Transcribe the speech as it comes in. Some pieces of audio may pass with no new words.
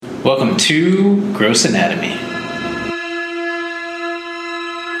Welcome to Gross Anatomy.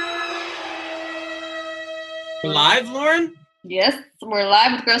 We're live, Lauren? Yes, we're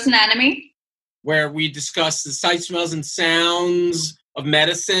live with Gross Anatomy, where we discuss the sights, smells, and sounds of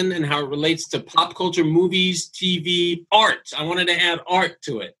medicine and how it relates to pop culture, movies, TV, art. I wanted to add art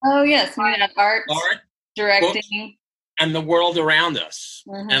to it. Oh, yes, we got art, directing, books, and the world around us.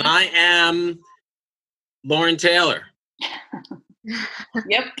 Mm-hmm. And I am Lauren Taylor.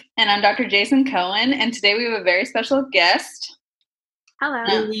 Yep, and I'm Dr. Jason Cohen, and today we have a very special guest.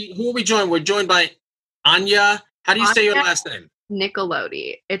 Hello. Who are we joined? We're joined by Anya. How do you say your last name?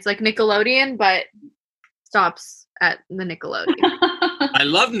 Nickelodeon. It's like Nickelodeon, but stops at the Nickelodeon. I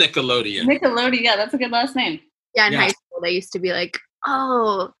love Nickelodeon. Nickelodeon, yeah, that's a good last name. Yeah, in high school, they used to be like,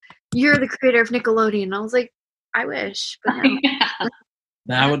 oh, you're the creator of Nickelodeon. And I was like, I wish. But no. Yeah.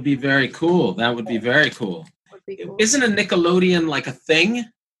 That would be very cool. That would be very cool. Cool. Isn't a Nickelodeon like a thing?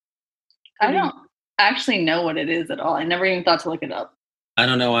 I don't actually know what it is at all. I never even thought to look it up. I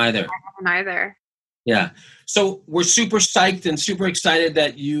don't know either. I haven't either. Yeah. So we're super psyched and super excited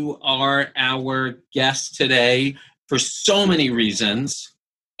that you are our guest today for so many reasons.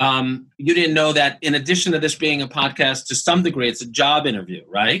 You didn't know that in addition to this being a podcast, to some degree, it's a job interview,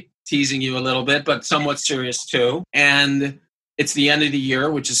 right? Teasing you a little bit, but somewhat serious too. And it's the end of the year,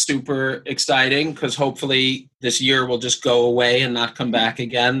 which is super exciting because hopefully this year will just go away and not come back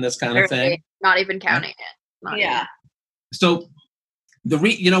again, this kind of thing. Not even counting it. Yeah. So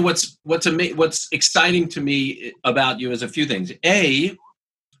what's exciting to me about you is a few things. A,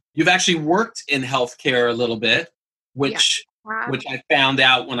 you've actually worked in healthcare a little bit, which I found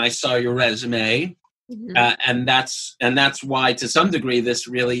out when I saw your resume. Mm-hmm. And that's why, to some degree, this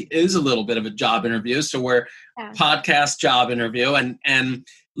really is a little bit of a job interview. So we're podcast job interview, and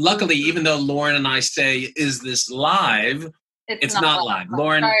luckily, even though Lauren and I say, "Is this live?" It's not live.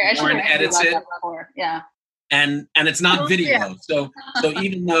 Lauren edits it. Yeah. And it's not video. Yeah. So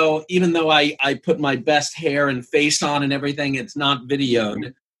even though I put my best hair and face on and everything, it's not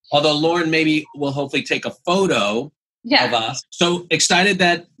videoed. Although Lauren maybe will hopefully take a photo of us. So excited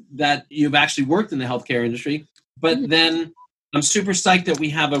that you've actually worked in the healthcare industry. But then I'm super psyched that we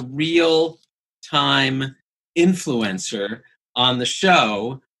have a real time influencer on the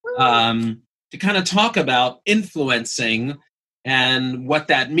show to kind of talk about influencing and what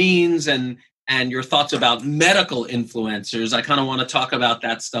that means and your thoughts about medical influencers. I kind of want to talk about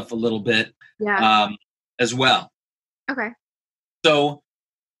that stuff a little bit as well. Okay. So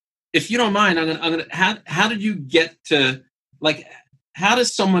if you don't mind, I'm gonna how did you get to, like, how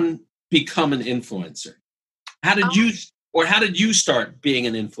does someone become an influencer? How did you start being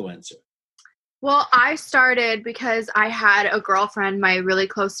an influencer? Well, I started because I had a girlfriend, my really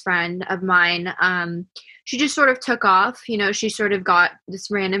close friend of mine. She just sort of took off. You know, she sort of got this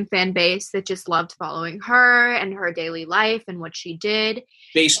random fan base that just loved following her and her daily life and what she did.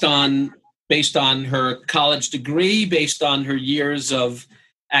 Based on her college degree, based on her years of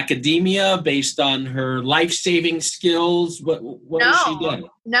academia, based on her life-saving skills. What was she doing?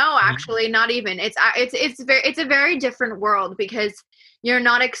 No, actually, not even. It's a very different world because you're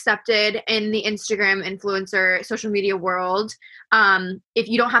not accepted in the Instagram influencer social media world. If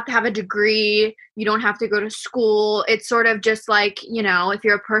you don't have to have a degree, you don't have to go to school. It's sort of just like, you know, if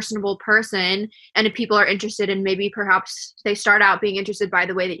you're a personable person and if people are interested in, maybe perhaps they start out being interested by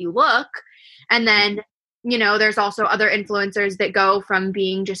the way that you look. And then, you know, there's also other influencers that go from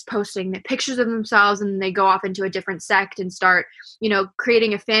being just posting pictures of themselves and they go off into a different sect and start, you know,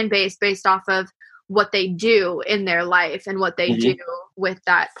 creating a fan base based off of what they do in their life and what they do with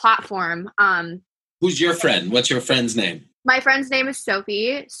that platform. Who's your friend? What's your friend's name? My friend's name is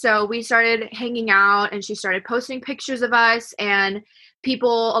Sophie. So we started hanging out and she started posting pictures of us, and a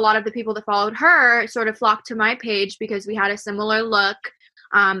lot of the people that followed her sort of flocked to my page because we had a similar look,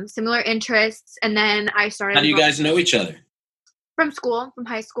 similar interests. And then I started. How do you guys know each other? From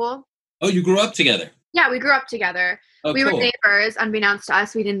high school. Oh, you grew up together? Yeah, we grew up together. Oh, we were neighbors. Unbeknownst to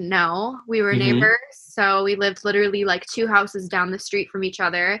us, we didn't know we were neighbors. So we lived literally like 2 houses down the street from each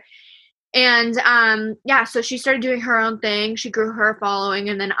other. And so she started doing her own thing. She grew her following,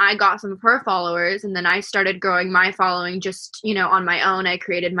 and then I got some of her followers, and then I started growing my following just, you know, on my own. I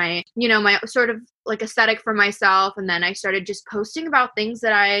created my, you know, my sort of like aesthetic for myself, and then I started just posting about things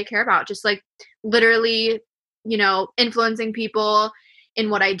that I care about, just like literally, you know, influencing people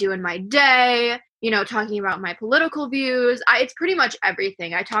in what I do in my day, you know, talking about my political views. It's pretty much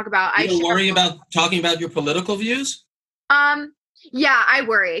everything I talk about. You don't worry about talking about your political views? Yeah, I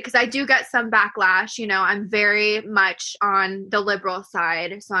worry because I do get some backlash. You know, I'm very much on the liberal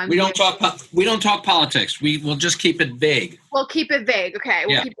side, so We don't talk politics. We'll just keep it vague. We'll keep it vague. Okay,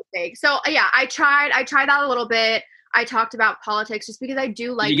 we'll keep it vague. So yeah, I tried that a little bit. I talked about politics just because I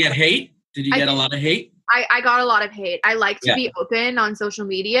do like. Did you get hate? Did you get a lot of hate? I got a lot of hate. I like to be open on social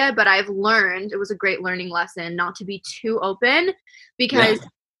media, but I've learned, it was a great learning lesson, not to be too open because,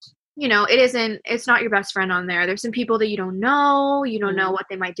 you know, it's not your best friend on there. There's some people that you don't know. You don't know what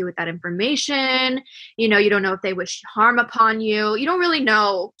they might do with that information. You know, you don't know if they wish harm upon you. You don't really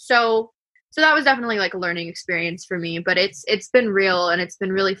know. So that was definitely like a learning experience for me, but it's been real and it's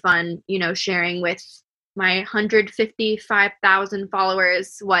been really fun, you know, sharing with my 155,000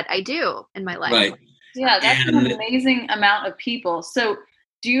 followers what I do in my life. Right. Yeah, that's an amazing amount of people. So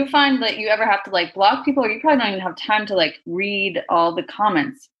do you find that you ever have to like block people, or you probably don't even have time to like read all the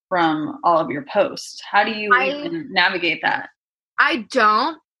comments from all of your posts? How do you even navigate that? I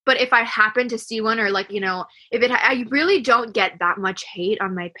don't, but if I happen to see one, or like, you know, I really don't get that much hate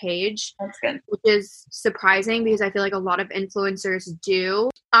on my page. That's good. Which is surprising because I feel like a lot of influencers do.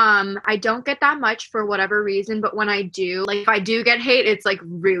 I don't get that much for whatever reason, but when I do, like if I do get hate, it's like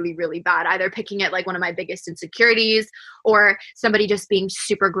really, really bad. Either picking at like one of my biggest insecurities or somebody just being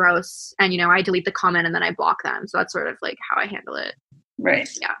super gross and, you know, I delete the comment and then I block them. So that's sort of like how I handle it. Right.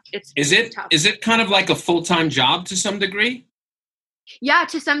 Yeah. Is it kind of like a full-time job to some degree? Yeah,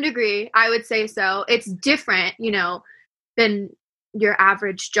 to some degree, I would say so. It's different, you know, than your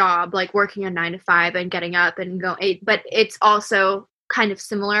average job, like working a 9 to 5 and getting up and go 8. But it's also kind of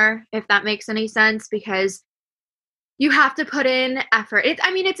similar, if that makes any sense, because you have to put in effort. It's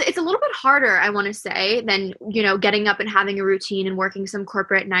a little bit harder, I want to say, than, you know, getting up and having a routine and working some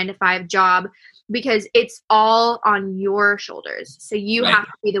corporate 9 to 5 job, because it's all on your shoulders. So you have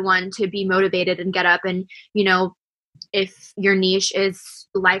to be the one to be motivated and get up and, you know, if your niche is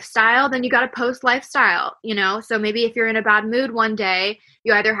lifestyle, then you got to post lifestyle, you know? So maybe if you're in a bad mood one day,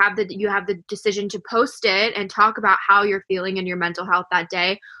 you either have the decision to post it and talk about how you're feeling and your mental health that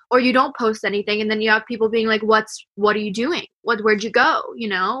day, or you don't post anything. And then you have people being like, what are you doing? Where'd you go? You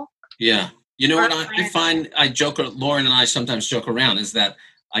know? Yeah. You know what I find, Lauren and I sometimes joke around, is that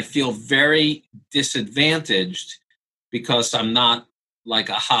I feel very disadvantaged because I'm not like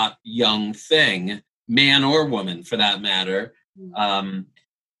a hot young thing, man or woman for that matter. And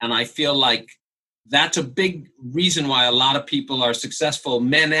I feel like that's a big reason why a lot of people are successful,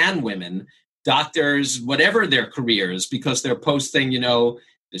 men and women, doctors, whatever their careers, because they're posting, you know,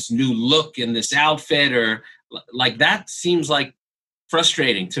 this new look in this outfit, or like that seems like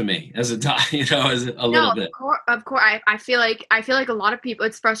frustrating to me as a little bit. Of course. I feel like a lot of people,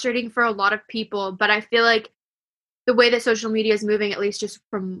 it's frustrating for a lot of people, but I feel like the way that social media is moving, at least just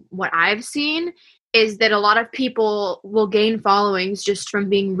from what I've seen, is that a lot of people will gain followings just from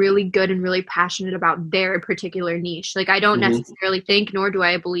being really good and really passionate about their particular niche. Like, I don't necessarily think, nor do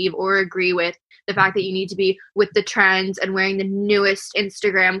I believe or agree with the fact that you need to be with the trends and wearing the newest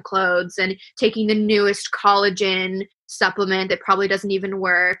Instagram clothes and taking the newest collagen supplement that probably doesn't even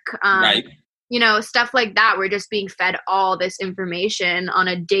work. Right. You know, stuff like that. We're just being fed all this information on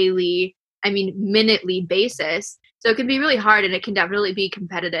a daily, minutely basis. So it can be really hard, and it can definitely be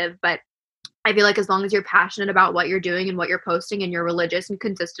competitive, but I feel like as long as you're passionate about what you're doing and what you're posting and you're religious and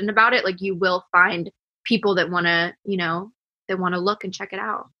consistent about it, like, you will find people that want to, you know, that want to look and check it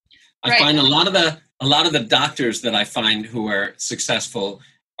out. I find a lot of the doctors that I find who are successful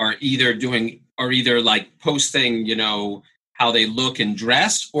are either like posting, you know, how they look and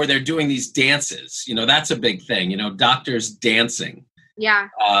dress, or they're doing these dances. You know, that's a big thing, you know, doctors dancing. Yeah.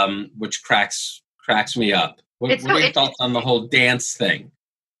 Which cracks me up. What are your thoughts on the whole dance thing?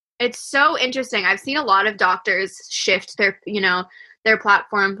 It's so interesting. I've seen a lot of doctors shift their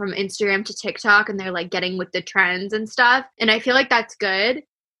platform from Instagram to TikTok, and they're like getting with the trends and stuff. And I feel like that's good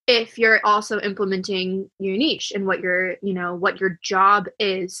if you're also implementing your niche and what your job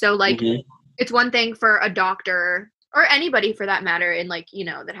is. So like, it's one thing for a doctor or anybody for that matter, and like, you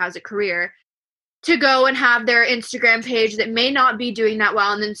know, that has a career, to go and have their Instagram page that may not be doing that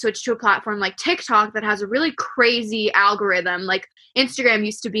well, and then switch to a platform like TikTok that has a really crazy algorithm. Like, Instagram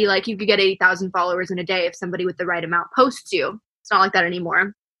used to be like you could get 80,000 followers in a day if somebody with the right amount posts you. It's not like that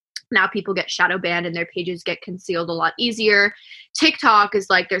anymore. Now people get shadow banned and their pages get concealed a lot easier. TikTok is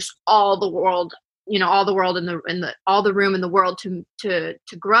like there's all the room in the world to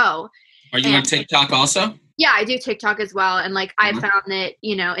grow. Are you on TikTok also? Yeah, I do TikTok as well. And like, I found that,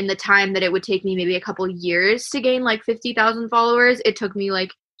 you know, in the time that it would take me maybe a couple years to gain like 50,000 followers, it took me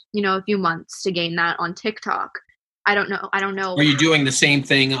like, you know, a few months to gain that on TikTok. I don't know. Are you doing the same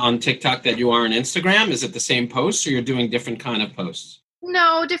thing on TikTok that you are on Instagram? Is it the same posts, or you're doing different kind of posts?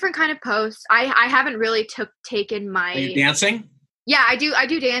 No, different kind of posts. I haven't really taken my. Are you dancing? Yeah, I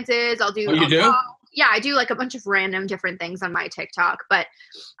do dances. I'll do. Oh, you do? Yeah, I do like a bunch of random different things on my TikTok. But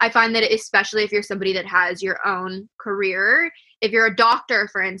I find that especially if you're somebody that has your own career, if you're a doctor,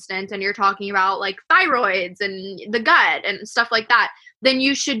 for instance, and you're talking about like thyroids and the gut and stuff like that, then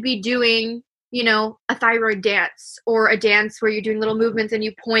you should be doing, you know, a thyroid dance or a dance where you're doing little movements and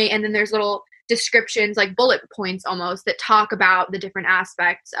you point, and then there's little descriptions, like bullet points almost, that talk about the different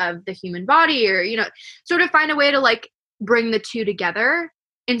aspects of the human body, or, you know, sort of find a way to like bring the two together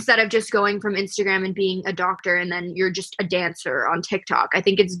instead of just going from Instagram and being a doctor and then you're just a dancer on TikTok. I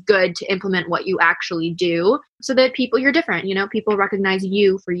think it's good to implement what you actually do so that you're different, you know, people recognize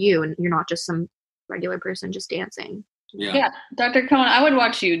you for you and you're not just some regular person just dancing. Yeah. Dr. Cohen, I would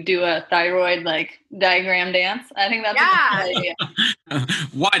watch you do a thyroid like diagram dance. I think that's a good idea.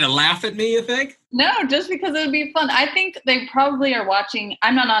 Why, to laugh at me, you think? No, just because it would be fun. I think they probably are watching.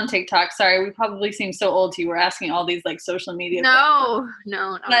 I'm not on TikTok. Sorry, we probably seem so old to you. We're asking all these like social media. No.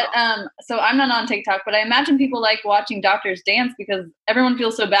 But so I'm not on TikTok, but I imagine people like watching doctors dance because everyone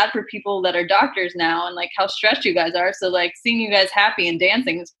feels so bad for people that are doctors now and like how stressed you guys are. So like seeing you guys happy and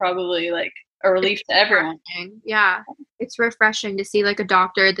dancing is probably like a relief to everyone. Yeah, it's refreshing to see like a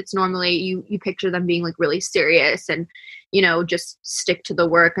doctor that's normally you picture them being like really serious and, you know, just stick to the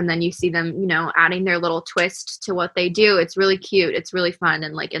work, and then you see them, you know, adding their little twist to what they do. It's really cute. It's really fun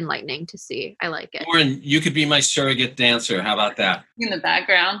and like enlightening to see. I like it. Lauren, you could be my surrogate dancer. How about that? In the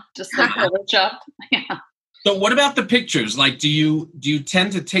background, just like photoshopped. Yeah. So what about the pictures? Like, do you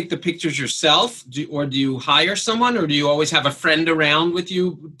tend to take the pictures yourself, or do you hire someone, or do you always have a friend around with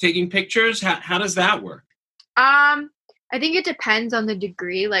you taking pictures? How does that work? I think it depends on the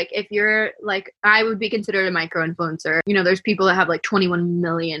degree. Like if you're like, I would be considered a micro influencer. You know, there's people that have like 21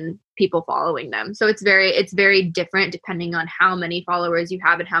 million people following them. So it's very different depending on how many followers you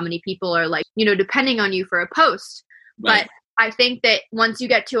have and how many people are like, you know, depending on you for a post. Right. But I think that once you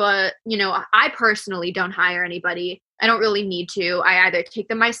get to I personally don't hire anybody. I don't really need to. I either take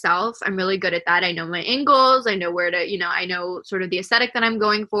them myself. I'm really good at that. I know my angles. I know where to, you know, I know sort of the aesthetic that I'm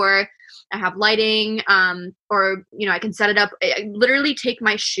going for. I have lighting, or, you know, I can set it up. I literally take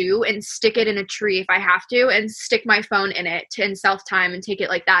my shoe and stick it in a tree if I have to, and stick my phone in it in self-time and take it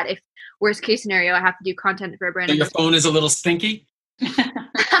like that. If worst case scenario, I have to do content for a brand. So your phone is a little stinky?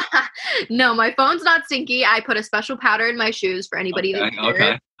 No, my phone's not stinky. I put a special powder in my shoes for anybody that's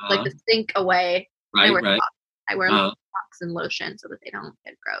like the stink away. Right. I wear socks and lotion so that they don't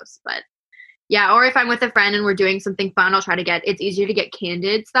get gross. But yeah, or if I'm with a friend and we're doing something fun, I'll try to it's easier to get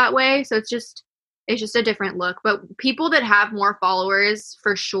candids that way. So it's just a different look. But people that have more followers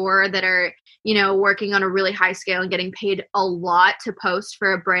for sure, that are, you know, working on a really high scale and getting paid a lot to post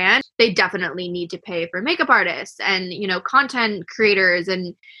for a brand, they definitely need to pay for makeup artists and, you know, content creators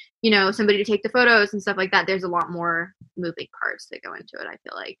and, you know, somebody to take the photos and stuff like that. There's a lot more moving parts that go into it, I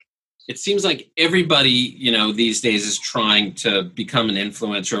feel like. It seems like everybody, you know, these days is trying to become an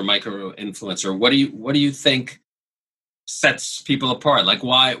influencer or micro influencer. What do you think sets people apart? Like,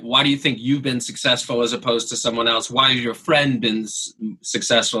 why do you think you've been successful as opposed to someone else? Why has your friend been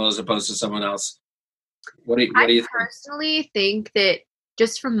successful as opposed to someone else? What do you think? I personally think that,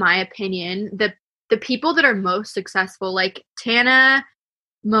 just from my opinion, the people that are most successful, like Tana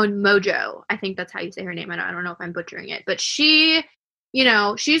Mojo, I think that's how you say her name. I don't know if I'm butchering it, but she, you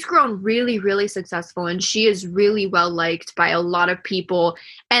know, she's grown really, really successful, and she is really well liked by a lot of people.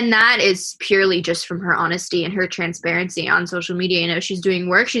 And that is purely just from her honesty and her transparency on social media. You know, she's doing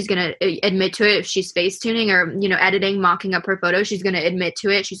work, she's going to admit to it. If she's face tuning or, you know, editing, mocking up her photos, she's going to admit to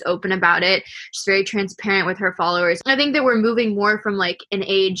it. She's open about it. She's very transparent with her followers. I think that we're moving more from like an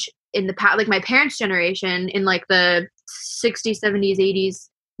age in the past, like my parents' generation in like the 60s, 70s, 80s,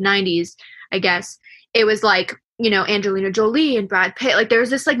 90s, I guess. It was like, you know, Angelina Jolie and Brad Pitt. Like there's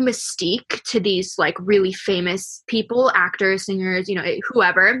this like mystique to these like really famous people, actors, singers, you know,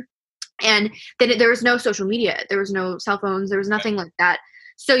 whoever. And then there was no social media. There was no cell phones. There was nothing like that.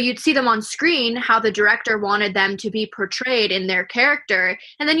 So you'd see them on screen, how the director wanted them to be portrayed in their character.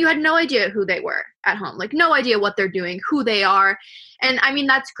 And then you had no idea who they were at home, like no idea what they're doing, who they are. And I mean,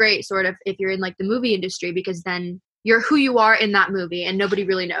 that's great sort of if you're in like the movie industry, because then you're who you are in that movie and nobody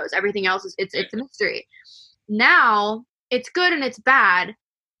really knows. Everything else is, it's a mystery. Now it's good and it's bad.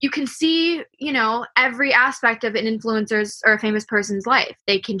 You can see, you know, every aspect of an influencer's or a famous person's life.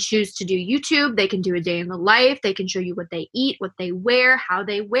 They can choose to do YouTube. They can do a day in the life. They can show you what they eat, what they wear, how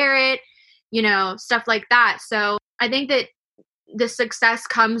they wear it, you know, stuff like that. So I think that the success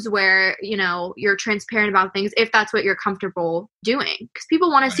comes where, you know, you're transparent about things if that's what you're comfortable doing. Because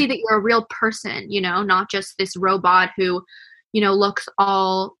people want to see that you're a real person, you know, not just this robot who, you know, looks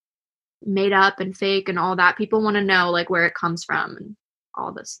all made up and fake and all that. People want to know like where it comes from and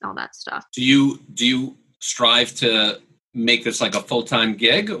all that stuff. Do you strive to make this like a full-time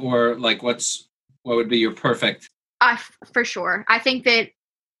gig, or like what would be your perfect? For sure. I think that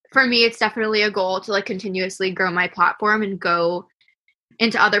for me, it's definitely a goal to like continuously grow my platform and go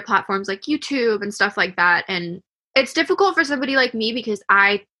into other platforms like YouTube and stuff like that. And it's difficult for somebody like me because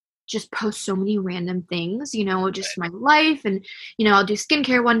I just post so many random things, you know, just my life. And, you know, I'll do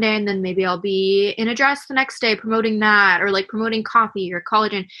skincare one day and then maybe I'll be in a dress the next day promoting that, or like promoting coffee or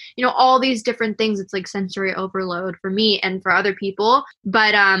collagen, you know, all these different things. It's like sensory overload for me and for other people.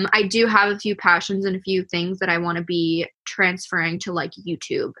 But I do have a few passions and a few things that I want to be transferring to like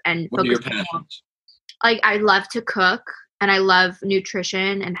YouTube and what are your passions? Like I love to cook and I love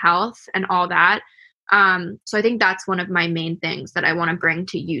nutrition and health and all that. So I think that's one of my main things that I want to bring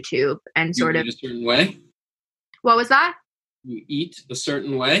to YouTube and sort of. You eat a certain way? What was that? You eat a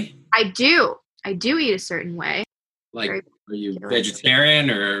certain way? I do eat a certain way. Like, are you vegetarian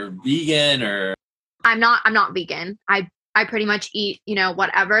or vegan or? I'm not vegan. I pretty much eat, you know,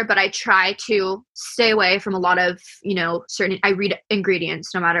 whatever, but I try to stay away from a lot of, you know, I read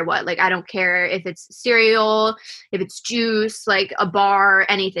ingredients no matter what. Like, I don't care if it's cereal, if it's juice, like a bar,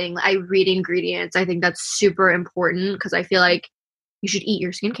 anything. I read ingredients. I think that's super important because I feel like you should eat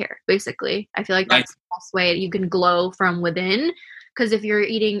your skincare, basically. I feel like that's the best way you can glow from within. Because if you're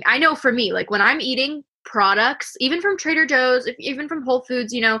eating, I know for me, like when I'm eating products, even from Trader Joe's, even from Whole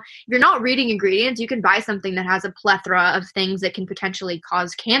Foods, you know, if you're not reading ingredients, you can buy something that has a plethora of things that can potentially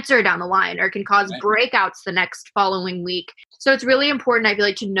cause cancer down the line or can cause breakouts the next following week. So it's really important, I feel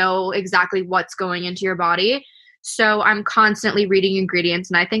like, to know exactly what's going into your body. So I'm constantly reading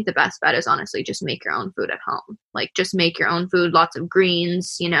ingredients, and I think the best bet is honestly just make your own food at home. Like just make your own food, lots of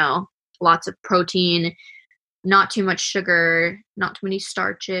greens, you know, lots of protein, not too much sugar, not too many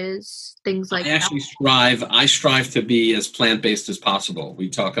starches, things like that. I strive to be as plant-based as possible. We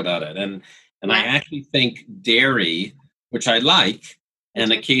talk about it. And I actually think dairy, which I like,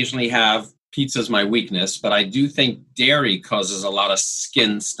 and occasionally have pizza's my weakness, but I do think dairy causes a lot of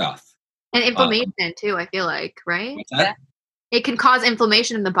skin stuff. And inflammation too, I feel like, right? What's that? It can cause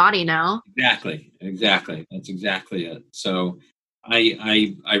inflammation in the body now. Exactly. That's exactly it. So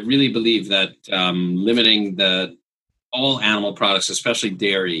I really believe that limiting all animal products, especially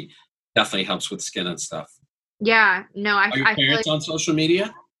dairy, definitely helps with skin and stuff. Yeah, no, Are your parents on social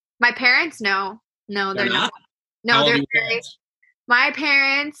media? My parents, no, they're not. No, they're my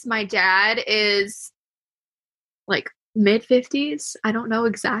parents. My dad is like mid-50s. I don't know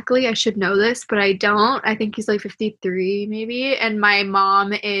exactly. I should know this, but I don't. I think he's like 53 maybe. And my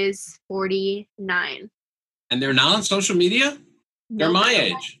mom is 49. And they're not on social media? They're my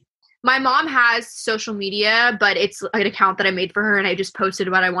age. My mom has social media, but it's an account that I made for her, and I just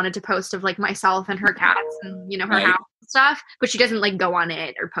posted what I wanted to post of like myself and her cats and, you know, her house and stuff. But she doesn't like go on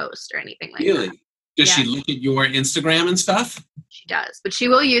it or post or anything like that. Does she look at your Instagram and stuff? She does, but she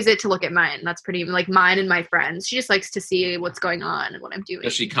will use it to look at mine. That's pretty, like mine and my friends. She just likes to see what's going on and what I'm doing.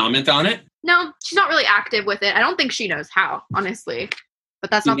 Does she comment on it? No, she's not really active with it. I don't think she knows how, honestly.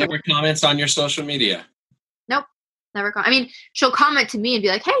 But that's she never comments on your social media? Nope. Never. I mean, she'll comment to me and be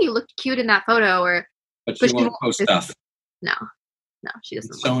like, "Hey, you look cute in that photo," or. But she won't post stuff. No, she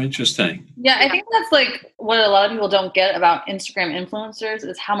doesn't. It's so interesting. Yeah, I think that's like what a lot of people don't get about Instagram influencers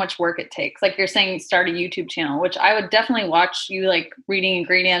is how much work it takes. Like you're saying, start a YouTube channel, which I would definitely watch you like reading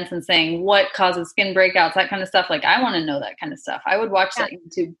ingredients and saying what causes skin breakouts, that kind of stuff. Like I want to know that kind of stuff. I would watch that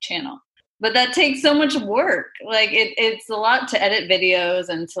YouTube channel, but that takes so much work. Like it's a lot to edit videos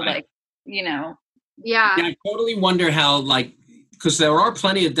and to like, you know. Yeah, I totally wonder how, like, because there are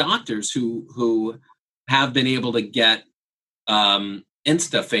plenty of doctors who have been able to get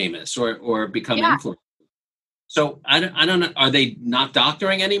Insta famous or become influencers. So I don't know. Are they not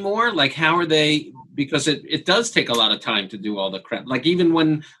doctoring anymore? Like, how are they? Because it does take a lot of time to do all the crap. Like even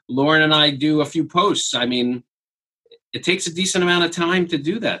when Lauren and I do a few posts, I mean, it takes a decent amount of time to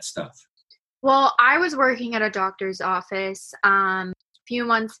do that stuff. Well, I was working at a doctor's office a few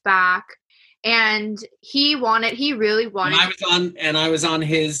months back. And he really wanted. And I was on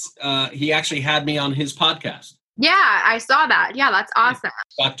his. He actually had me on his podcast. Yeah, I saw that. Yeah, that's awesome.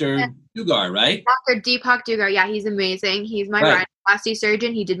 Dr. Dugar, right? Dr. Deepak Dugar. Yeah, he's amazing. He's my rhinoplasty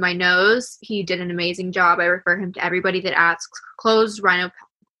surgeon. He did my nose. He did an amazing job. I refer him to everybody that asks. Closed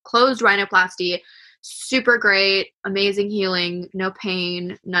rhinoplasty. Super great. Amazing healing. No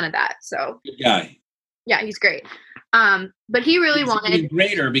pain. None of that. So. Good guy. Yeah, he's great. But he really wanted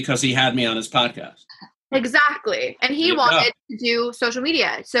greater because he had me on his podcast. Exactly. And he wanted to do social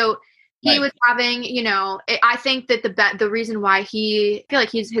media. So he was having, I think that the reason why I feel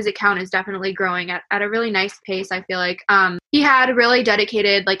like his account is definitely growing at a really nice pace. I feel like he had really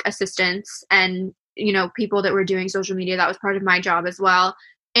dedicated like assistants and, people that were doing social media. That was part of my job as well.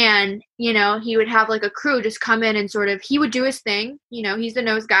 And, he would have like a crew just come in and sort of, he would do his thing, he's the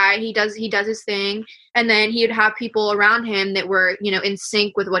nose guy. He does his thing. And then he'd have people around him that were, in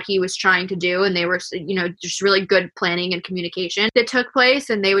sync with what he was trying to do. And they were, just really good planning and communication that took place.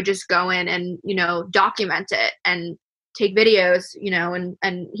 And they would just go in and, document it and take videos,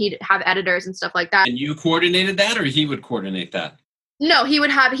 and he'd have editors and stuff like that. And you coordinated that, or he would coordinate that? No, he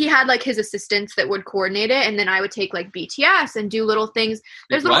had like his assistants that would coordinate it, and then I would take like BTS and do little things.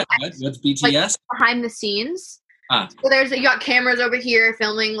 There's What's BTS? Like, behind the scenes. So you got cameras over here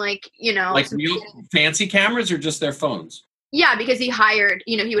filming like real fancy cameras or just their phones? Yeah, because he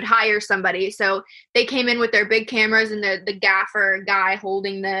would hire somebody. So they came in with their big cameras and the gaffer guy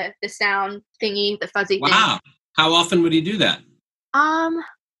holding the sound thingy, the fuzzy thing. Wow. How often would he do that?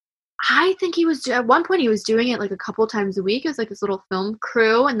 I think at one point he was doing it like a couple times a week. It was like this little film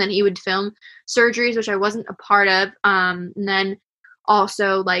crew, and then he would film surgeries, which I wasn't a part of. And then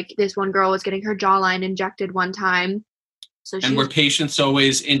also like this one girl was getting her jawline injected one time. And were patients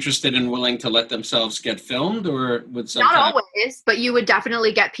always interested and willing to let themselves get filmed, or would sometimes? Not always, but you would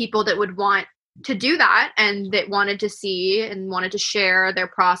definitely get people that would want to do that and that wanted to see and wanted to share their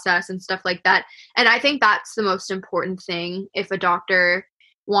process and stuff like that. And I think that's the most important thing. If a doctor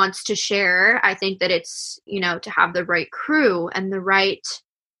wants to share, I think that it's, to have the right crew and the right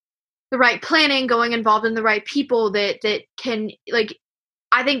planning, going involved in the right people that can, like,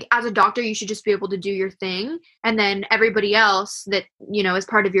 I think as a doctor, you should just be able to do your thing. And then everybody else that, is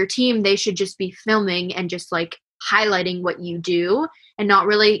part of your team, they should just be filming and just like highlighting what you do and not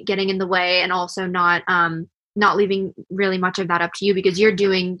really getting in the way, and also not leaving really much of that up to you, because you're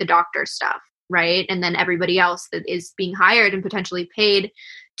doing the doctor stuff, right? And then everybody else that is being hired and potentially paid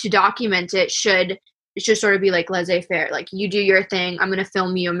to document it should sort of be like laissez-faire. Like, you do your thing. I'm going to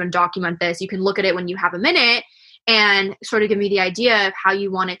film you. I'm going to document this. You can look at it when you have a minute and sort of give me the idea of how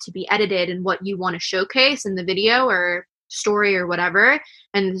you want it to be edited and what you want to showcase in the video or story or whatever.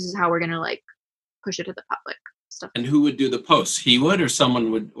 And this is how we're going to like push it to the public. Stuff. And who would do the posts? He would, or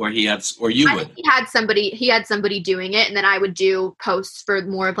someone would, or you would? He had somebody doing it, and then I would do posts for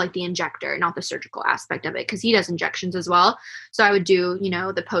more of like the injector, not the surgical aspect of it, because he does injections as well. So I would do,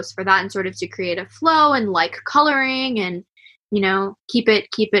 the posts for that, and sort of to create a flow and like coloring and, keep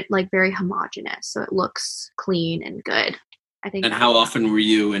it like very homogenous so it looks clean and good. I think. And how often were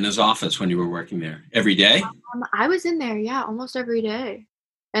you in his office when you were working there? Every day? I was in there, almost every day.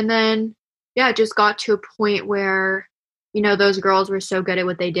 And then it just got to a point where, those girls were so good at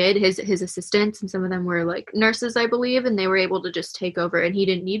what they did, his assistants, and some of them were like nurses, I believe, and they were able to just take over, and he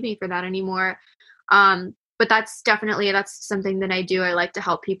didn't need me for that anymore. But that's something that I do. I like to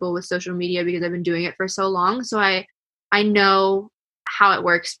help people with social media because I've been doing it for so long. So I know how it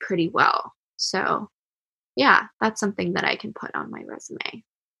works pretty well. So that's something that I can put on my resume.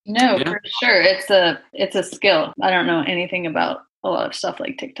 No, for sure. It's a skill. I don't know anything about a lot of stuff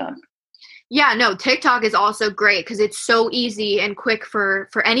like TikTok. Yeah, no, TikTok is also great because it's so easy and quick for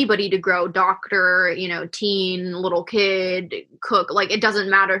anybody to grow. Doctor, teen, little kid, cook, like it doesn't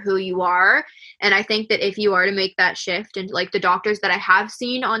matter who you are. And I think that if you are to make that shift, and like the doctors that I have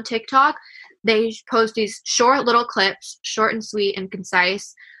seen on TikTok, they post these short little clips, short and sweet and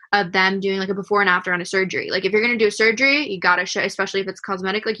concise, of them doing like a before and after on a surgery. Like if you're going to do a surgery, you got to show, especially if it's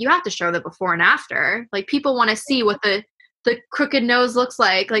cosmetic, like you have to show the before and after. Like people want to see what the crooked nose looks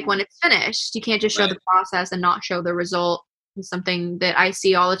like when it's finished. You can't just show the process and not show the result. It's something that I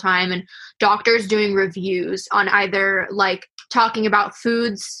see all the time. And doctors doing reviews on either like talking about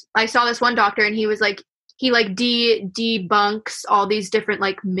foods. I saw this one doctor and he was like, debunks all these different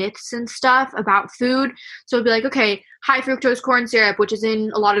like myths and stuff about food. So it'd be like, okay, high fructose corn syrup, which is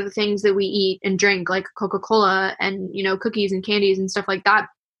in a lot of the things that we eat and drink, like Coca-Cola and, cookies and candies and stuff like that.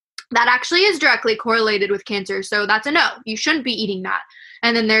 That actually is directly correlated with cancer. So that's a no. You shouldn't be eating that.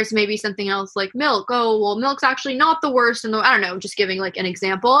 And then there's maybe something else like milk. Oh, well, milk's actually not the worst. And I don't know, just giving like an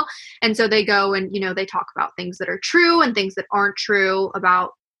example. And so they go and, they talk about things that are true and things that aren't true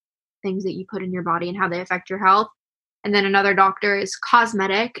about things that you put in your body and how they affect your health. And then another doctor is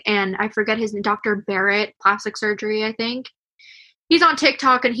cosmetic. And I forget his name, Dr. Barrett, plastic surgery, I think. He's on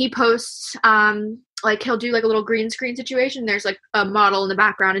TikTok and he posts like he'll do like a little green screen situation. There's like a model in the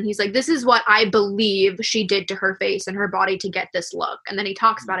background and he's like, this is what I believe she did to her face and her body to get this look. And then he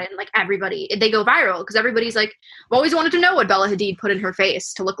talks about it and like they go viral because everybody's like, I've always wanted to know what Bella Hadid put in her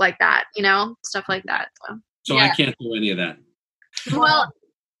face to look like that, stuff like that. So I can't do any of that. Well,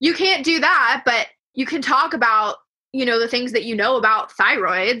 you can't do that, but you can talk about, the things that you know about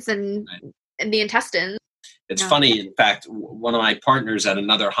thyroids and the intestines. It's funny. In fact, one of my partners at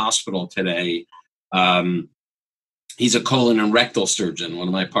another hospital today, he's a colon and rectal surgeon, one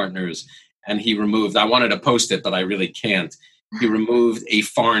of my partners, and he removed, I wanted to post it, but I really can't. He removed a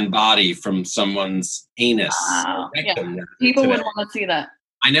foreign body from someone's anus. Wow. Yeah. People would want to see that.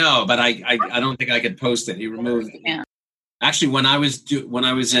 I know, but I don't think I could post it. He removed it. Actually, when I was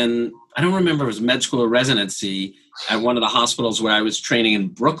in, I don't remember if it was med school or residency at one of the hospitals where I was training in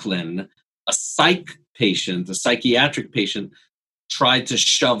Brooklyn, a psychiatric patient tried to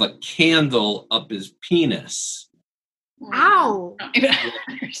shove a candle up his penis. Ow. I don't even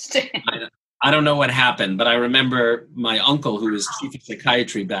understand. I don't know what happened, but I remember my uncle, who was chief of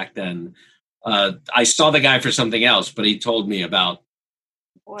psychiatry back then, I saw the guy for something else, but he told me about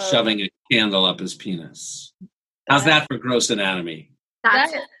shoving a candle up his penis. How's that for gross anatomy?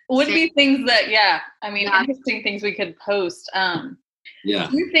 That would be things that, interesting things we could post. Do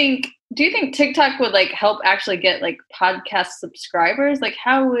you think TikTok would like help actually get like podcast subscribers? Like,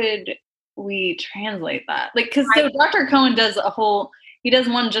 how would we translate that? Like, because Dr. Cohen does he does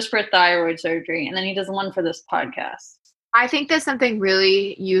one just for thyroid surgery, and then he does one for this podcast. I think that something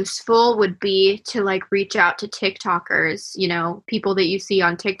really useful would be to like reach out to TikTokers, people that you see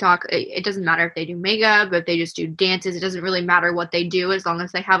on TikTok. It doesn't matter if they do makeup, if they just do dances. It doesn't really matter what they do as long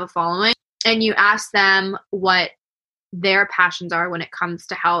as they have a following. And you ask them what their passions are when it comes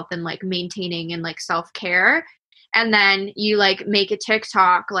to health and like maintaining and like self-care. And then you like make a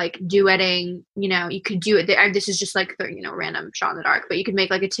TikTok like duetting, you could do it. This is just like, random shot in the dark, but you could make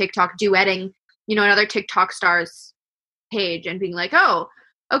like a TikTok duetting, another TikTok star's page and being like, oh,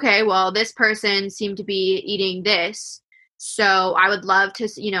 okay, well, this person seemed to be eating this. So I would love to,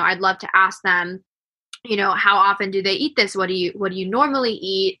 I'd love to ask them, how often do they eat this? What do you normally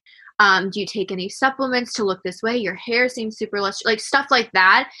eat? Do you take any supplements to look this way? Your hair seems super lustrous, like stuff like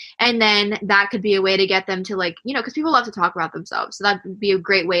that. And then that could be a way to get them to like, because people love to talk about themselves. So that would be a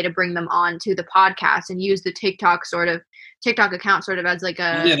great way to bring them on to the podcast and use the TikTok account sort of as like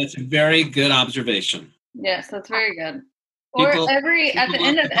a... Yeah, that's a very good observation. Yes, that's very good. At the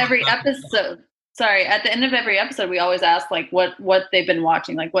end of every episode, we always ask like what they've been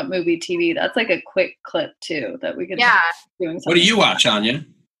watching, like what movie, TV. That's like a quick clip too that we could doing something. What do you watch, Anya?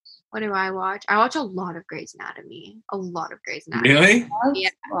 What do I watch? I watch a lot of Grey's Anatomy. Really? Yeah,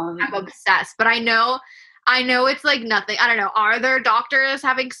 I'm obsessed. But I know it's like nothing. I don't know. Are there doctors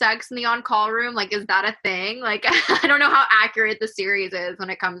having sex in the on-call room? Like, is that a thing? Like, I don't know how accurate the series is when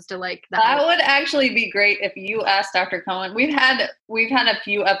it comes to like that. That would actually be great if you asked Dr. Cohen. We've had a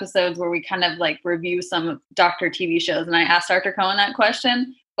few episodes where we kind of like review some doctor TV shows, and I asked Dr. Cohen that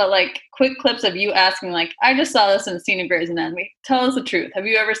question. But like quick clips of you asking, like, I just saw this in a scene of Grey's Anatomy. Tell us the truth. Have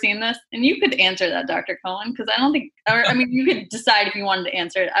you ever seen this? And you could answer that, Dr. Cohen, because you could decide if you wanted to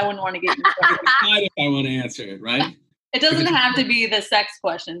answer it. I wouldn't want to get you decide if I want to answer it, right? It doesn't have to be the sex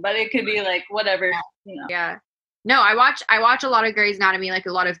question, but it could be like whatever, Yeah. No, I watch a lot of Grey's Anatomy, like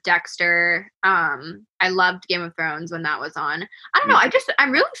a lot of Dexter. I loved Game of Thrones when that was on. I don't know.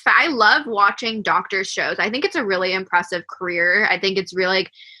 I love watching doctors' shows. I think it's a really impressive career. I think it's really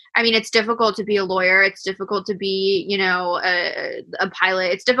it's difficult to be a lawyer. It's difficult to be, a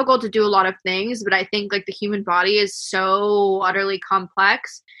pilot. It's difficult to do a lot of things, but I think like the human body is so utterly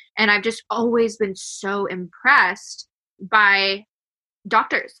complex. And I've just always been so impressed by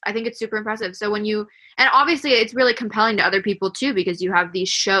doctors. I think it's super impressive. So and obviously it's really compelling to other people too, because you have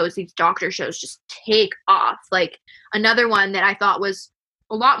these doctor shows just take off. Like another one that I thought was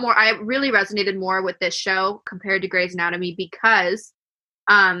a lot more, I really resonated more with this show compared to Grey's Anatomy because,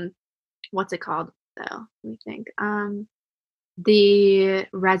 what's it called though? Let me think. The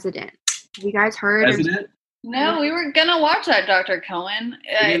Resident. Have you guys heard? Resident? No, we were gonna watch that, Dr. Cohen.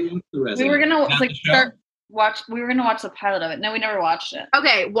 We were gonna watch the pilot of it. No, we never watched it.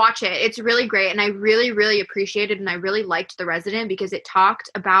 Okay, watch it. It's really great, and I really, really appreciated and I really liked The Resident because it talked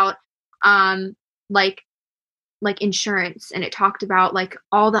about like insurance, and it talked about like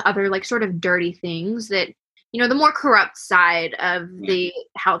all the other like sort of dirty things that the more corrupt side of the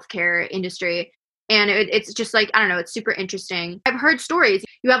healthcare industry. And it's just like, I don't know, it's super interesting. I've heard stories.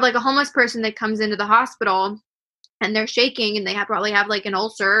 You have like a homeless person that comes into the hospital and they're shaking and they probably have like an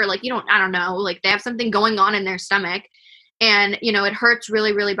ulcer, or like, I don't know, like they have something going on in their stomach. and it hurts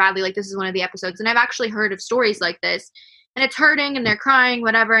really, really badly. Like, this is one of the episodes, and I've actually heard of stories like this, and it's hurting and they're crying,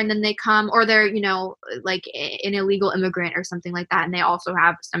 whatever, and then they come, or they're like an illegal immigrant or something like that, and they also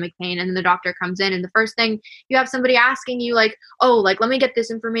have stomach pain, and then the doctor comes in, and the first thing you have somebody asking you, like, oh, like, let me get this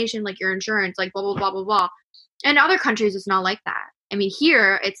information, like your insurance, like blah blah blah blah blah. In other countries it's not like that. I mean,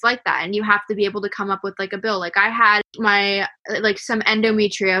 here it's like that, and you have to be able to come up with like a bill. Like, I had my some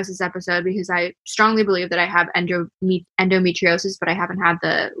endometriosis episode, because I strongly believe that I have endometriosis, but I haven't had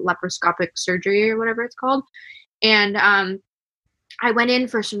the laparoscopic surgery or whatever it's called. And I went in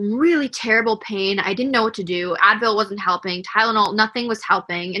for some really terrible pain. I didn't know what to do. Advil wasn't helping. Tylenol, nothing was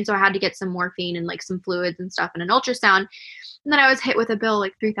helping. And so I had to get some morphine and like some fluids and stuff and an ultrasound. And then I was hit with a bill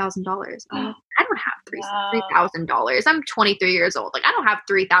like $3,000. I don't have $3,000. I'm 23 years old. Like, I don't have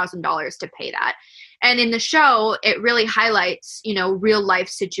 $3,000 to pay that. And in the show, it really highlights, real life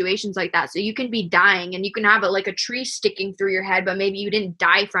situations like that. So you can be dying and you can have a tree sticking through your head, but maybe you didn't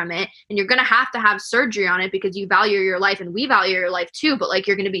die from it. And you're going to have surgery on it because you value your life, and we value your life too. But like,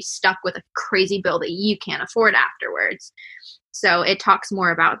 you're going to be stuck with a crazy bill that you can't afford afterwards. So it talks more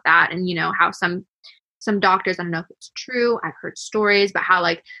about that, and, how some doctors, I don't know if it's true, I've heard stories, but how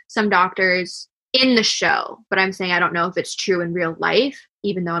like some doctors in the show, but I'm saying I don't know if it's true in real life,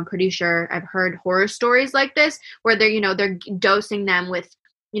 even though I'm pretty sure I've heard horror stories like this, where they're dosing them with,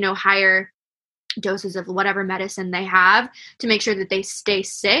 higher doses of whatever medicine they have to make sure that they stay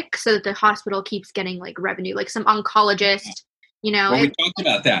sick, so that the hospital keeps getting like revenue, like some oncologist, Well, we talked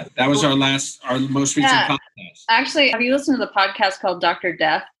about that. That was our most recent podcast. Actually, have you listened to the podcast called Dr.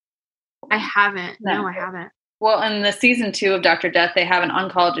 Death? I haven't. No, I haven't. Well, in the season 2 of Dr. Death, they have an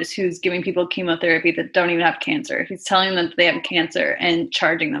oncologist who's giving people chemotherapy that don't even have cancer. He's telling them that they have cancer and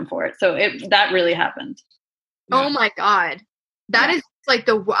charging them for it. So that really happened. Oh my God. That is like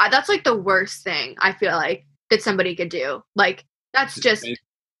that's like the worst thing, I feel like, that somebody could do. Like, that's just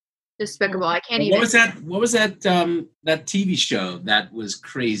despicable. I can't even. What was that that TV show that was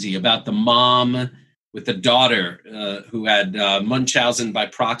crazy about the mom with the daughter who had Munchausen by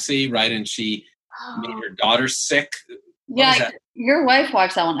proxy, right? And she made her daughter sick. Yeah, your wife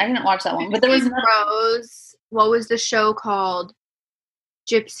watched that one. I didn't watch that one, but there was Rose. What was the show called?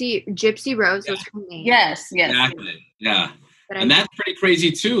 Gypsy Rose was her name. Yes. Exactly. Yeah, and that's pretty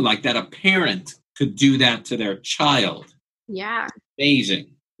crazy too. Like, that a parent could do that to their child. Yeah,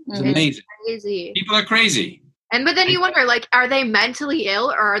 amazing. It's amazing. Crazy. People are crazy. But then you wonder, like, are they mentally ill,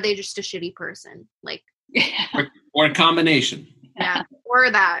 or are they just a shitty person? Like, or a combination. Yeah,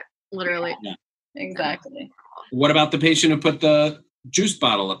 or that, literally. Yeah. Exactly. What about the patient who put the juice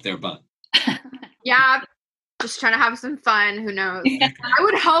bottle up their butt? Yeah, just trying to have some fun. Who knows? Yeah. I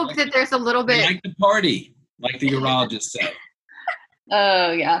would hope that there's a little bit. Like the party, like the urologist said.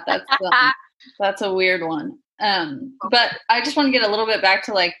 Oh yeah, that's a weird one. But I just want to get a little bit back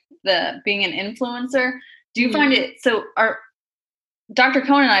to like the being an influencer. Do you find it so? Dr.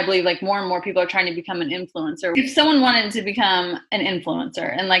 Cohen and I believe like more and more people are trying to become an influencer. If someone wanted to become an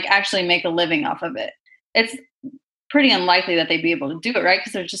influencer and like actually make a living off of it, it's pretty unlikely that they'd be able to do it, right?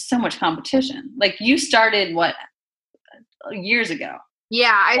 Because there's just so much competition. Like, you started years ago?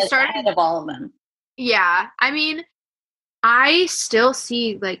 Yeah, I started ahead of all of them. Yeah, I mean, I still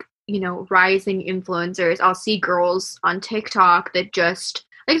see like, rising influencers. I'll see girls on TikTok that just,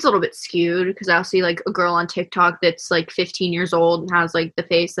 I think it's a little bit skewed, because I'll see like a girl on TikTok that's like 15 years old and has like the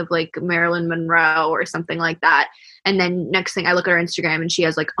face of like Marilyn Monroe or something like that. And then next thing, I look at her Instagram and she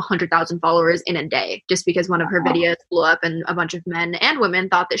has like 100,000 followers in a day, just because one of her videos blew up and a bunch of men and women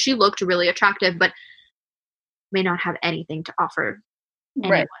thought that she looked really attractive, but may not have anything to offer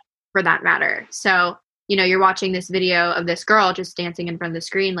anyone, for that matter. So, you're watching this video of this girl just dancing in front of the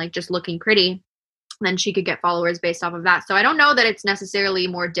screen, like just looking pretty. Then she could get followers based off of that. So I don't know that it's necessarily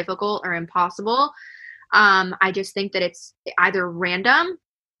more difficult or impossible. I just think that it's either random,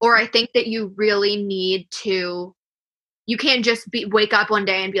 or I think that you really need to, you can't just wake up one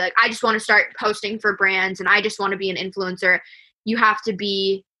day and be like, I just want to start posting for brands and I just want to be an influencer. You have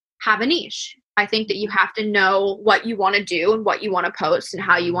to have a niche. I think that you have to know what you want to do and what you want to post and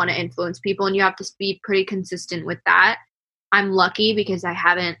how you want to influence people. And you have to be pretty consistent with that. I'm lucky because I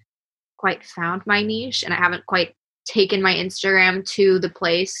haven't quite found my niche, and I haven't quite taken my Instagram to the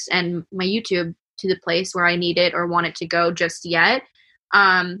place and my YouTube to the place where I need it or want it to go just yet.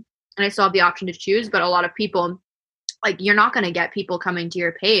 And I still have the option to choose, but a lot of people, like, you're not going to get people coming to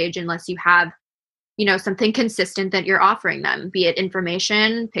your page unless you have, something consistent that you're offering them, be it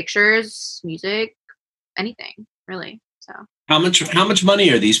information, pictures, music, anything really. So how much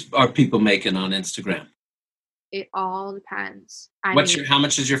money are people making on Instagram? It all depends. How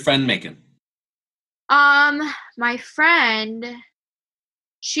much is your friend making? My friend,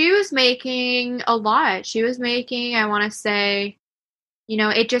 she was making a lot. She was making, I want to say,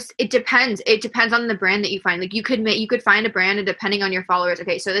 it depends. It depends on the brand that you find. Like you could find a brand, and depending on your followers.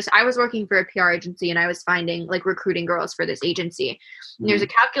 Okay, so I was working for a PR agency, and I was finding like recruiting girls for this agency. And there's a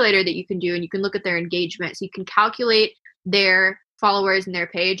calculator that you can do, and you can look at their engagement. So you can calculate their followers and their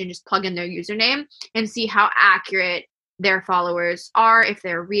page, and just plug in their username and see how accurate their followers are, if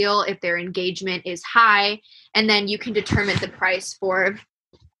they're real, if their engagement is high, and then you can determine the price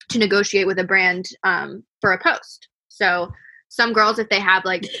to negotiate with a brand for a post. So some girls, if they have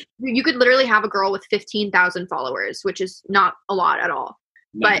you could literally have a girl with 15,000 followers, which is not a lot at all,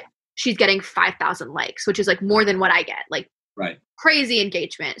 but she's getting 5,000 likes, which is like more than what I get, right. Crazy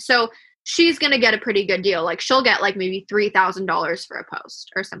engagement. So she's going to get a pretty good deal. Like she'll get like maybe $3,000 for a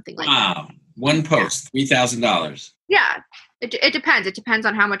post or something like that. Wow. One post, $3,000. Yeah. It depends. It depends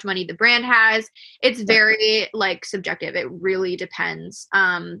on how much money the brand has. It's very subjective. It really depends.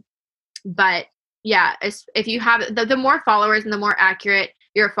 But yeah, if you have the more followers and the more accurate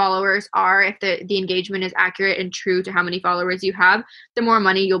your followers are, if the engagement is accurate and true to how many followers you have, the more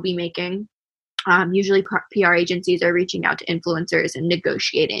money you'll be making. Usually PR agencies are reaching out to influencers and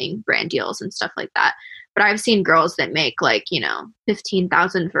negotiating brand deals and stuff like that. But I've seen girls that make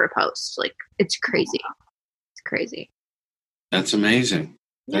 15,000 for a post. Like it's crazy. It's crazy. That's amazing.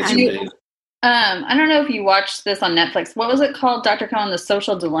 That's yeah. amazing. I don't know if you watched this on Netflix. What was it called? Dr. Cohen, The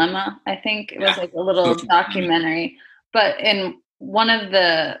Social Dilemma. I think it was like a little documentary. But in one of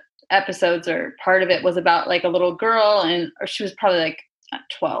the episodes or part of it was about like a little girl, or she was probably like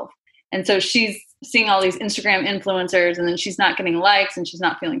 12. And so she's seeing all these Instagram influencers, and then she's not getting likes, and she's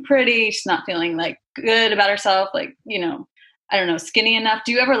not feeling pretty. She's not feeling like good about herself. Like, I don't know, skinny enough.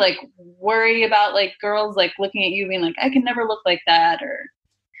 Do you ever like worry about like girls like looking at you being like, I can never look like that? Or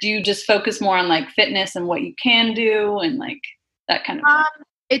do you just focus more on like fitness and what you can do and like that kind of thing?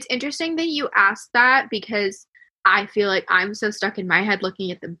 It's interesting that you asked that, because I feel like I'm so stuck in my head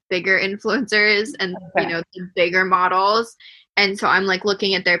looking at the bigger influencers and, the bigger models. And so I'm like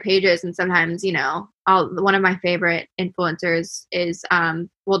looking at their pages, and sometimes, one of my favorite influencers is,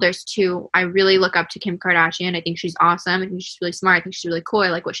 there's two. I really look up to Kim Kardashian. I think she's awesome. I think she's really smart. I think she's really cool. I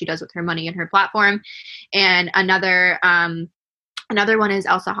like what she does with her money and her platform. And another one is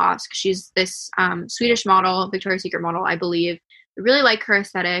Elsa Hosk. She's this Swedish model, Victoria's Secret model, I believe. I really like her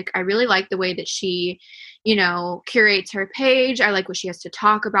aesthetic. I really like the way that she, curates her page. I like what she has to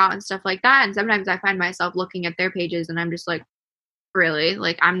talk about and stuff like that. And sometimes I find myself looking at their pages and I'm just like, really?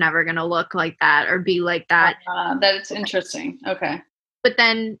 Like, I'm never going to look like that or be like that. That's interesting. Okay. But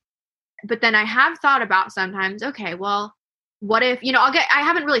then I have thought about sometimes, okay, well, what if, I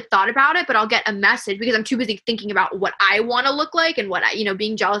haven't really thought about it, but I'll get a message because I'm too busy thinking about what I want to look like and what I,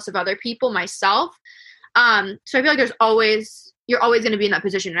 being jealous of other people myself. So I feel like you're always going to be in that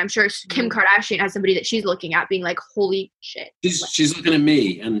position. And I'm sure Kim Kardashian has somebody that she's looking at being like, holy shit. She's looking at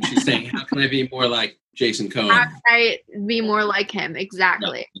me and she's saying, how can I be more like Jason Cohen? How can I be more like him?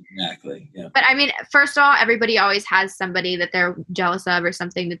 Exactly. No, exactly. Yeah. But I mean, first of all, everybody always has somebody that they're jealous of or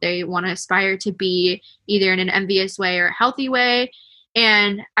something that they want to aspire to be, either in an envious way or a healthy way.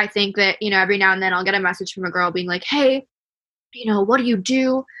 And I think that, every now and then I'll get a message from a girl being like, hey, what do you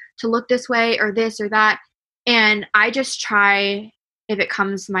do to look this way or this or that? And I just try, if it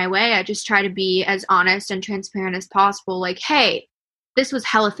comes my way, I just try to be as honest and transparent as possible. Like, hey, this was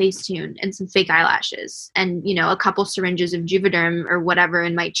hella Facetune and some fake eyelashes and, a couple syringes of Juvederm or whatever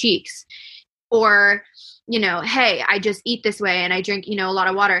in my cheeks. Or, hey, I just eat this way and I drink, a lot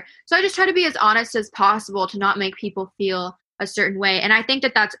of water. So I just try to be as honest as possible to not make people feel a certain way. And I think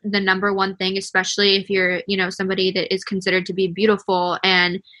that that's the number one thing, especially if you're, somebody that is considered to be beautiful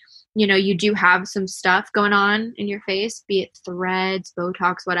and, you do have some stuff going on in your face, be it threads,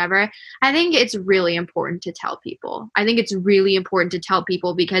 Botox, whatever. I think it's really important to tell people.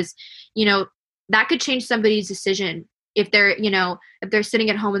 Because, that could change somebody's decision. If they're sitting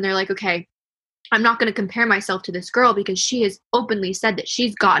at home and they're like, okay, I'm not going to compare myself to this girl because she has openly said that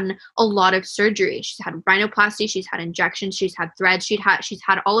she's gotten a lot of surgery. She's had rhinoplasty, she's had injections, she's had threads, she's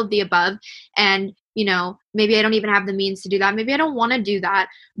had all of the above. And, maybe I don't even have the means to do that. Maybe I don't want to do that,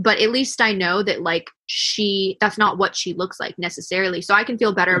 but at least I know that that's not what she looks like necessarily. So I can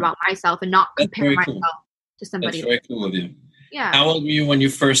feel better about myself and not compare myself to somebody. That's very cool of you. Yeah. How old were you when you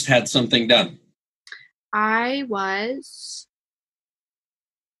first had something done? I was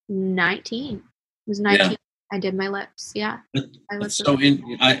 19. I was 19. Yeah. I did my lips. Yeah.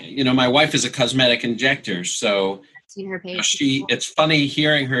 My wife is a cosmetic injector, so I've seen her page. It's funny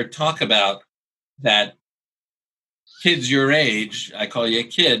hearing her talk about that. kids your age, I call you a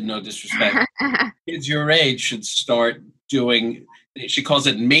kid, no disrespect. Kids your age should start doing, she calls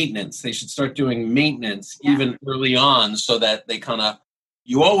it maintenance. They should start doing maintenance even early on, so that they kind of,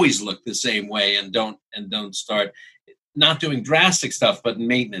 you always look the same way, and don't start not doing drastic stuff, but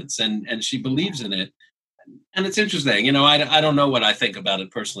maintenance. And she believes in it. And it's interesting. You know, I don't know what I think about it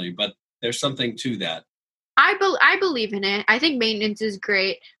personally, but there's something to that. I believe in it. I think maintenance is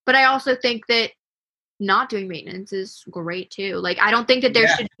great, but I also think that not doing maintenance is great too. Like, I don't think that there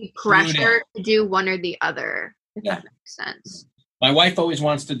should be pressure to do one or the other, if that makes sense. My wife always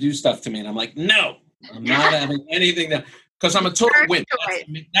wants to do stuff to me, and I'm like, no, I'm not having anything that, because I'm a total wimp.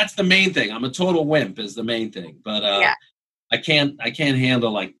 That's the main thing. I'm a total wimp is the main thing. But I can't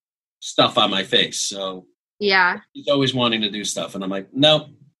handle like stuff on my face. So she's always wanting to do stuff, and I'm like, no.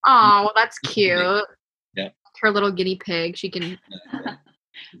 Oh, well, that's cute. Yeah, her little guinea pig. She can.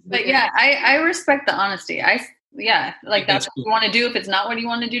 But I respect the honesty. Like that's what you want to do. If it's not what you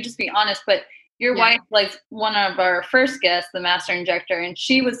want to do, just be honest. But your wife, like one of our first guests, the Master Injector, and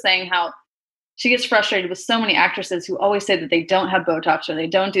she was saying how she gets frustrated with so many actresses who always say that they don't have Botox or they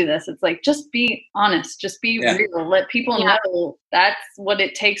don't do this. It's like, just be honest, just be real. Let people know that's what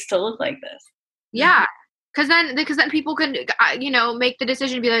it takes to look like this. Yeah, because then people can, make the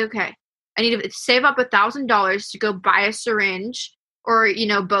decision to be like, okay, I need to save up $1,000 to go buy a syringe or,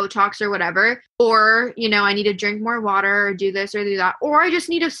 Botox or whatever. Or, I need to drink more water or do this or do that. Or I just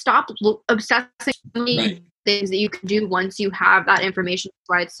need to stop obsessing things that you can do once you have that information. That's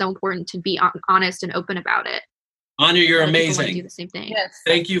why it's so important to be honest and open about it. Anya, you're amazing. Do the same thing. Yes.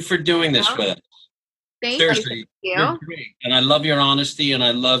 Thank you for doing this with us. Seriously, you're great. And I love your honesty, and I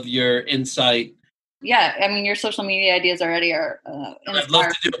love your insight. Yeah, I mean, your social media ideas already are I'd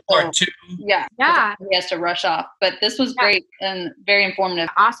love to do a part 2. Yeah. He has to rush off. But this was great and very informative.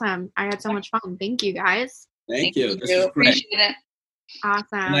 Awesome. I had so much fun. Thank you, guys. Thank you. This is great. Appreciate it. Awesome.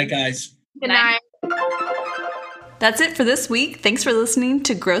 Good night, guys. Good night. That's it for this week. Thanks for listening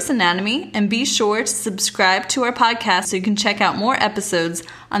to Gross Anatomy, and be sure to subscribe to our podcast so you can check out more episodes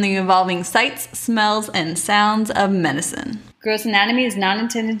on the evolving sights, smells, and sounds of medicine. Gross Anatomy is not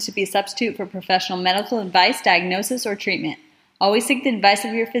intended to be a substitute for professional medical advice, diagnosis, or treatment. Always seek the advice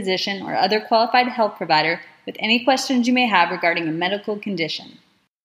of your physician or other qualified health provider with any questions you may have regarding a medical condition.